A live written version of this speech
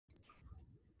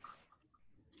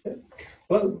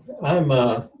Well, I'm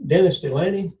Dennis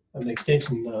Delaney. I'm the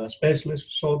extension specialist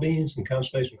for soybeans and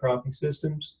conservation cropping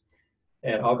systems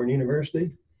at Auburn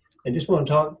University. And just want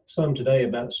to talk some today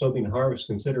about soybean harvest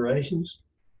considerations.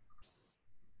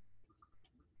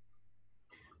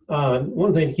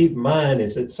 One thing to keep in mind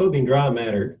is that soybean dry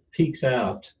matter peaks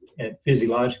out at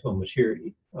physiological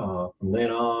maturity. From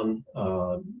then on,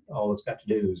 all it's got to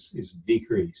do is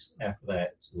decrease after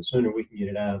that. So the sooner we can get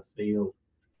it out of the field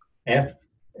after,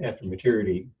 after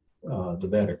maturity, the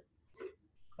better.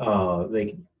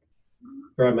 They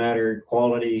dry matter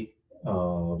quality,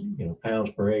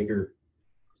 pounds per acre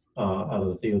out of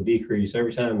the field decrease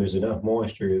every time there's enough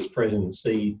moisture that's present in the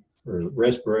seed for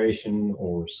respiration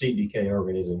or seed decay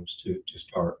organisms to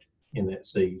start in that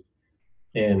seed.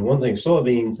 And one thing,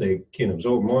 soybeans, they can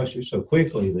absorb moisture so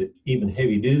quickly that even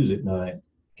heavy dews at night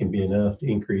can be enough to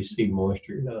increase seed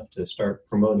moisture enough to start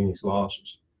promoting these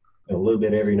losses. A little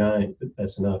bit every night, but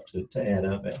that's enough to add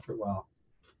up after a while.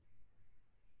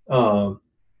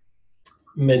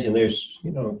 You mentioned there's,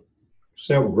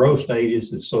 several growth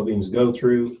stages that soybeans go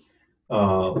through.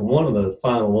 One of the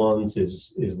final ones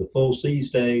is the full seed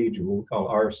stage, or what we call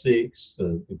R6,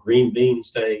 the green bean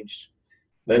stage.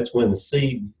 That's when the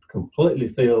seed completely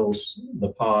fills the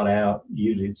pod out.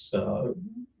 Usually it's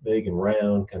big and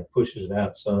round, kind of pushes it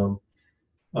out some.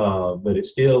 But it's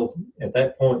still, at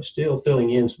that point, still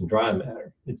filling in some dry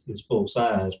matter. It's full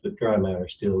size, but dry matter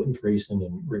is still increasing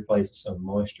and replacing some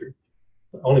moisture.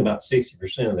 But only about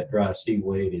 60% of that dry seed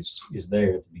weight is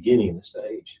there at the beginning of the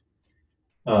stage.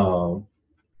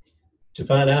 To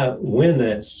find out when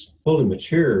that's fully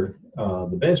mature,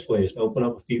 the best way is to open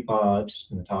up a few pods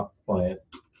in the top of the plant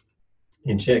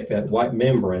and check that white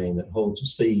membrane that holds the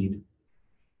seed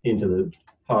into the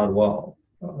pod wall.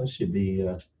 It should be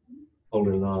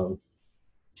holding on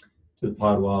to the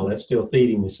pod wall. That's still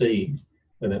feeding the seed.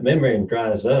 When that membrane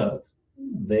dries up,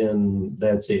 then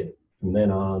that's it. From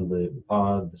then on, the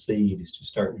pod, the seed is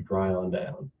just starting to dry on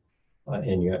down,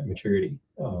 and you got maturity.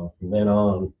 From then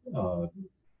on,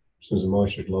 as soon as the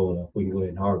moisture is low enough, we can go ahead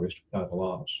and harvest without a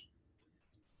loss.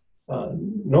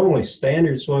 Normally,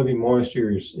 standard soybean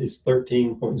moisture is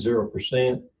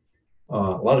 13.0%. A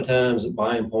lot of times at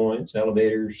buying points,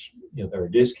 elevators, there are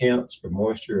discounts for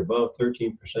moisture above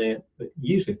 13%, but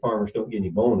usually farmers don't get any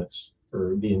bonus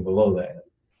for being below that.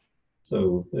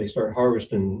 So they start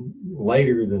harvesting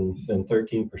later than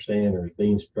 13%, or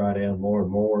beans dry down more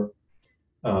and more.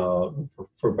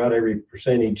 For about every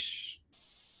percentage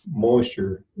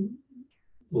moisture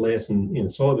less in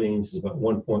soybeans is about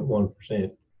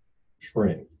 1.1%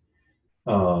 shrink.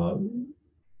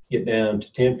 Get down to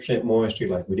 10% moisture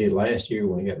like we did last year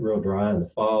when it got real dry in the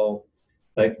fall,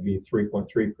 that could be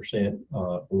 3.3%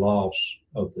 loss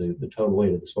of the total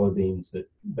weight of the soybeans that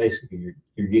basically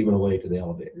you're giving away to the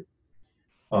elevator.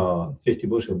 50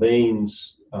 bushel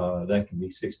beans, that could be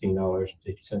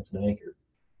 $16.50 an acre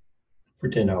for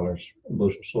 $10 a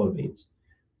bushel soybeans.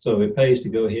 So it pays to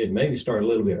go ahead and maybe start a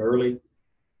little bit early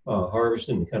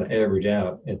harvesting and kind of average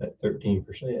out at that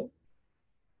 13%.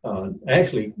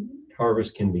 Actually,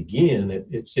 harvest can begin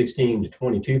at 16 to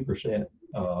 22%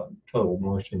 total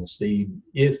moisture in the seed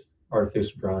if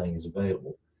artificial drying is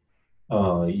available.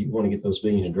 You want to get those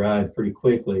beans dried pretty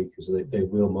quickly because they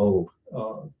will mold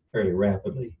fairly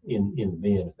rapidly in the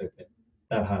bin if they've got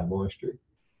that high moisture.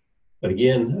 But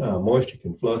again, moisture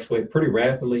can fluctuate pretty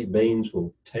rapidly. Beans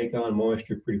will take on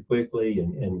moisture pretty quickly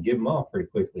and give them off pretty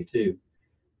quickly too.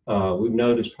 We've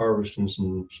noticed harvesting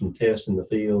some tests in the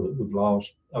field that we've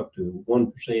lost up to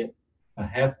 1%,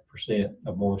 0.5%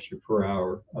 of moisture per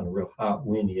hour on a real hot,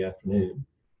 windy afternoon.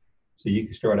 So you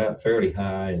can start out fairly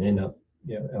high and end up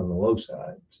on the low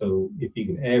side. So if you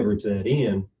can average that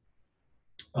in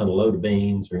on a load of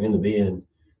beans or in the bin,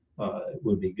 it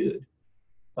would be good.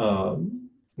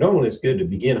 Normally it's good to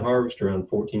begin harvest around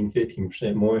 14,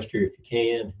 15% moisture if you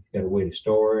can. If you've got a way to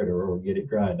store it or get it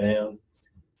dried down.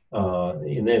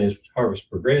 And then as harvest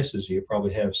progresses, you'll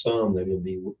probably have some that will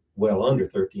be well under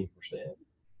 13%.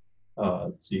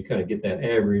 So you kind of get that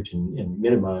average and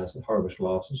minimize the harvest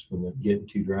losses from them getting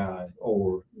too dry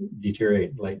or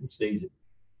deteriorating late in the season.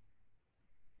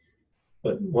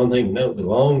 But one thing to note, the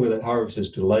longer that harvest is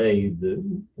delayed, the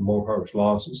more harvest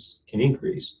losses can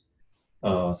increase.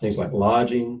 Things like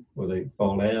lodging, where they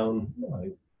fall down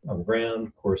on the ground,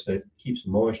 of course, that keeps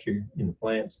the moisture in the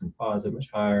plants and pods that much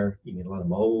higher. You get a lot of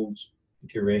molds,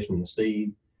 deterioration in the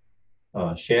seed.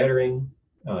 Shattering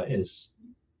as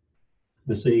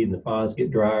the seed and the pods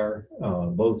get drier,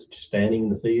 both standing in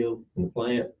the field, in the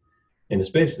plant, and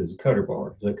especially as a cutter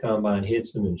bar. As the combine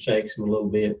hits them and shakes them a little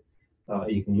bit,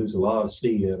 you can lose a lot of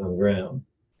seed out on the ground.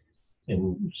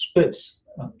 And splits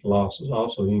losses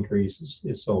also increases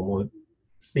as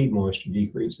seed moisture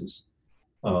decreases.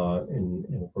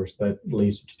 And of course, that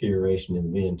leads to deterioration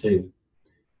in the bin too.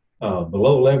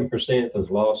 Below 11%, those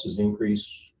losses increase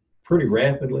pretty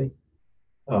rapidly.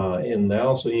 And they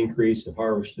also increase if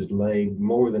harvest is delayed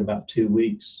more than about 2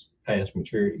 weeks past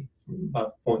maturity. From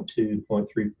about 0.2 to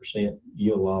 0.3%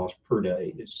 yield loss per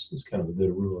day is kind of a good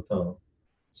rule of thumb.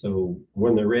 So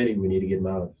when they're ready, we need to get them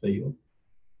out of the field.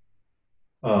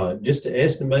 Just to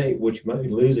estimate what you might be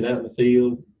losing out in the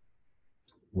field,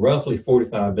 roughly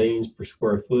 45 beans per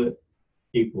square foot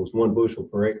equals 1 bushel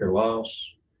per acre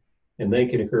loss. And they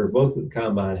can occur both with the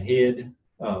combine head,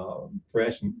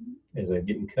 thrashing as they're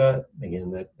getting cut,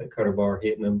 again, that cutter bar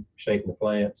hitting them, shaking the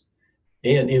plants,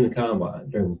 and in the combine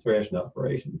during the thrashing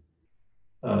operation.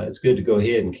 It's good to go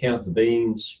ahead and count the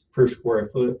beans per square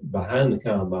foot behind the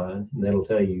combine, and that'll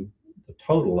tell you the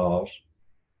total loss.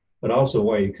 But also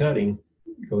while you're cutting,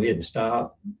 go ahead and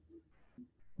stop,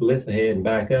 lift the head and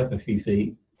back up a few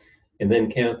feet, and then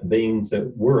count the beans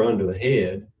that were under the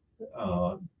head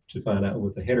to find out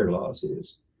what the header loss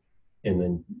is. And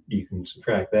then you can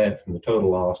subtract that from the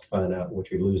total loss to find out what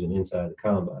you're losing inside the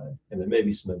combine. And there may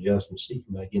be some adjustments you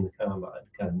can make in the combine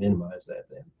to kind of minimize that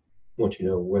then, once you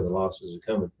know where the losses are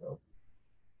coming from.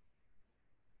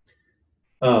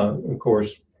 Of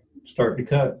course, start to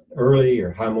cut early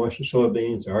or high moisture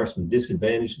soybeans, there are some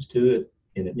disadvantages to it,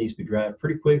 and it needs to be dried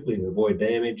pretty quickly to avoid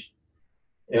damage.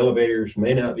 Elevators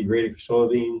may not be ready for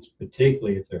soybeans,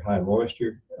 particularly if they're high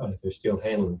moisture, if they're still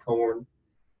handling corn.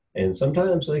 And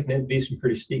sometimes they can be some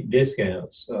pretty steep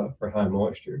discounts for high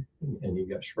moisture. And you've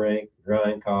got shrink,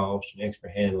 drying costs, and extra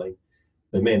handling.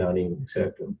 They may not even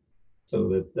accept them.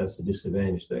 So that's a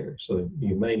disadvantage there. So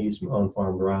you may need some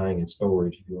on-farm drying and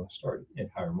storage if you want to start at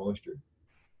higher moisture.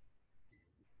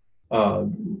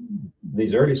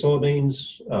 These early soybean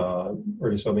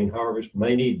harvest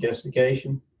may need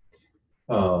desiccation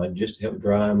just to help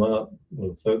dry them up,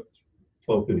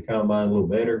 flow through the combine a little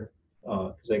better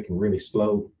because they can really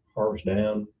slow harvest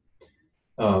down.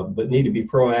 But need to be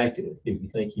proactive if you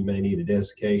think you may need a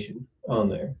desiccation on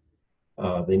there.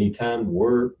 They need time to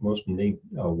work. Most of them need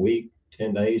a week,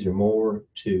 10 days or more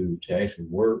to actually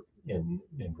work and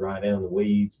dry down the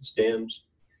weeds and stems,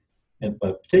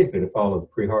 but particularly to follow the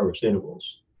pre-harvest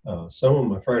intervals. Some of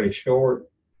them are fairly short,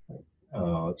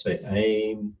 let's say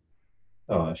AIM,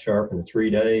 sharpen in 3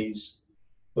 days,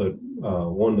 but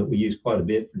one that we use quite a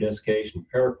bit for desiccation,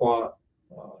 paraquat,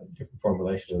 different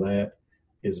formulations of that,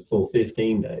 is a full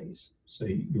 15 days. So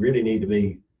you really need to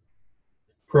be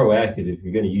proactive if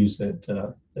you're going to use that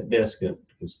desiccant,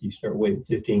 because you start waiting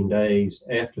 15 days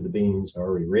after the beans are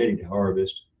already ready to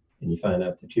harvest and you find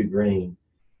out they're too green,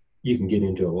 you can get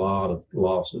into a lot of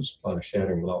losses, a lot of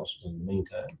shattering losses in the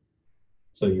meantime.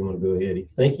 So you want to go ahead, if you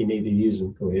think you need to use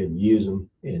them, go ahead and use them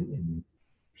and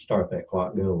start that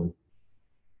clock going.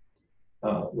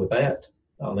 With that,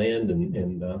 I'll end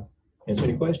and answer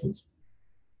any questions.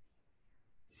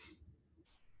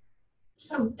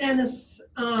 So Dennis,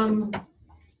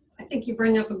 I think you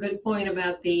bring up a good point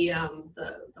about the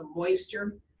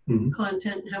moisture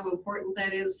content and how important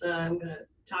that is. I'm going to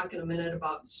talk in a minute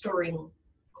about storing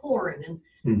corn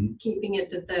and keeping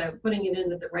it putting it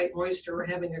into the right moisture or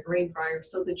having a grain dryer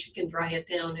so that you can dry it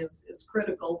down is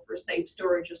critical for safe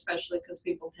storage, especially because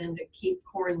people tend to keep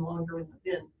corn longer in the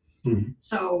bin.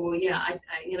 So yeah,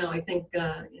 I think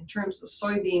in terms of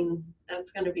soybean, that's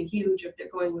going to be huge if they're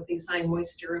going with these high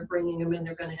moisture and bringing them in.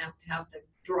 They're going to have the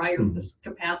dryer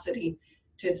capacity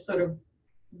to sort of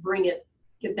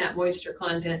get that moisture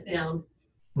content down,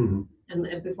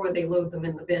 and before they load them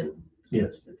in the bin.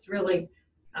 Yes, it's really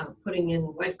putting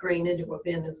in wet grain into a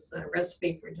bin is a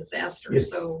recipe for disaster. Yes.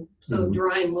 So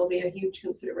drying will be a huge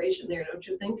consideration there, don't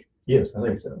you think? Yes, I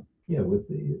think so. Yeah, with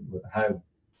the high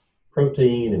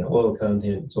protein and oil content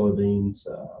in soybeans,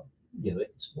 they can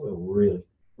spoil really,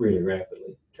 really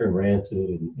rapidly, turn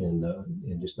rancid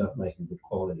and just not make a good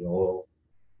quality oil.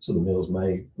 So the mills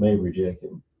may reject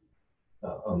them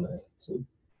on that. So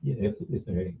yeah, if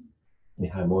they're any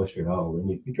high moisture at all, they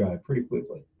need to be dried pretty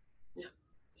quickly. Yeah.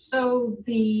 So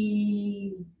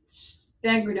the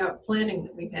staggered out planting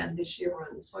that we've had this year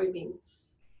on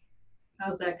soybeans,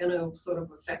 how's that going to sort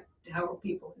of affect how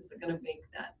people? Is it going to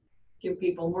give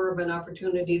people more of an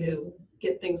opportunity to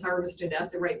get things harvested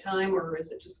at the right time, or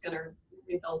is it just going to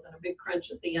result in a big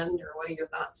crunch at the end? Or what are your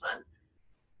thoughts on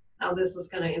how this is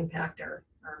going to impact our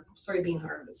soybean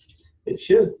harvest? It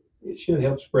should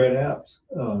help spread out,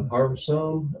 harvest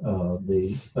some. The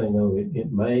thing though,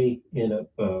 it may end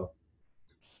up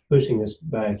pushing us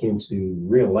back into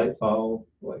real late fall,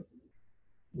 like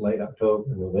late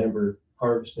October, November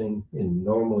harvesting. And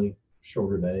normally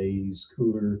shorter days,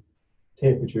 cooler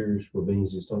temperatures where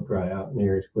beans just don't dry out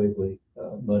near as quickly,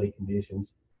 muddy conditions.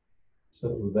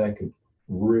 So that could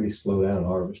really slow down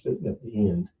harvest at the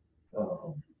end,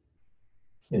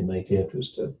 and may tempt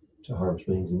us to harvest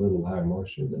beans a little higher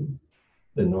moisture than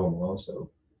normal also.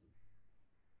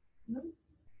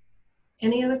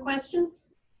 Any other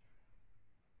questions?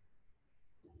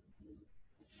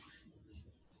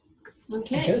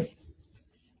 Okay.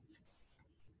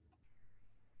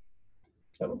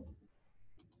 So,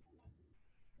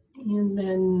 and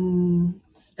then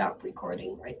stop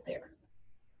recording right there.